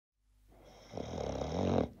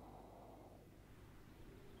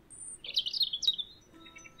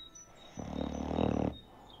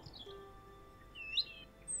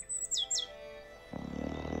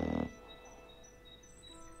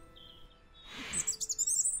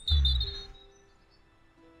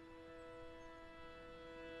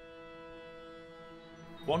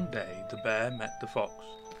One day the bear met the fox,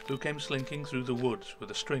 who came slinking through the woods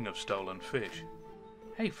with a string of stolen fish.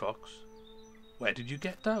 "Hey fox, where did you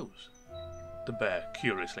get those?" the bear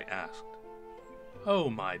curiously asked. "Oh,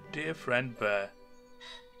 my dear friend bear,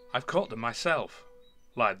 I've caught them myself,"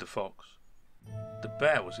 lied the fox. The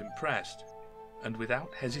bear was impressed, and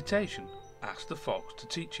without hesitation asked the fox to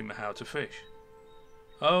teach him how to fish.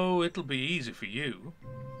 "Oh, it'll be easy for you,"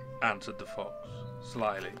 answered the fox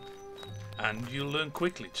slyly, "and you'll learn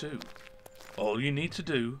quickly too. All you need to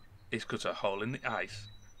do is cut a hole in the ice,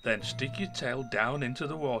 then stick your tail down into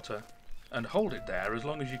the water and hold it there as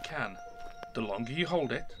long as you can. The longer you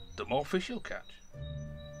hold it, the more fish you'll catch.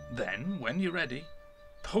 Then, when you're ready,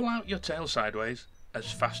 pull out your tail sideways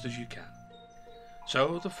as fast as you can."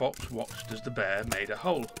 So the fox watched as the bear made a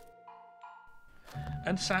hole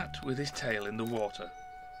and sat with his tail in the water,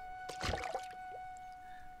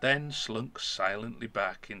 then slunk silently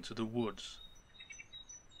back into the woods.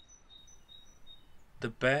 The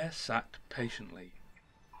bear sat patiently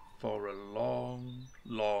for a long,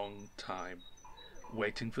 long time,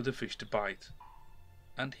 waiting for the fish to bite,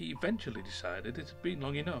 and he eventually decided it had been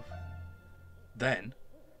long enough. Then,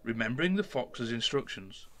 remembering the fox's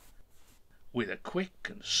instructions, with a quick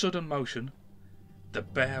and sudden motion, the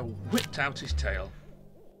bear whipped out his tail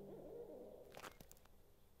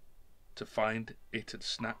to find it had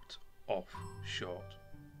snapped off short.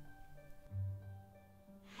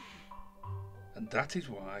 And that is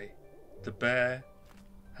why the bear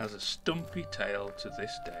has a stumpy tail to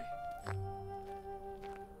this day.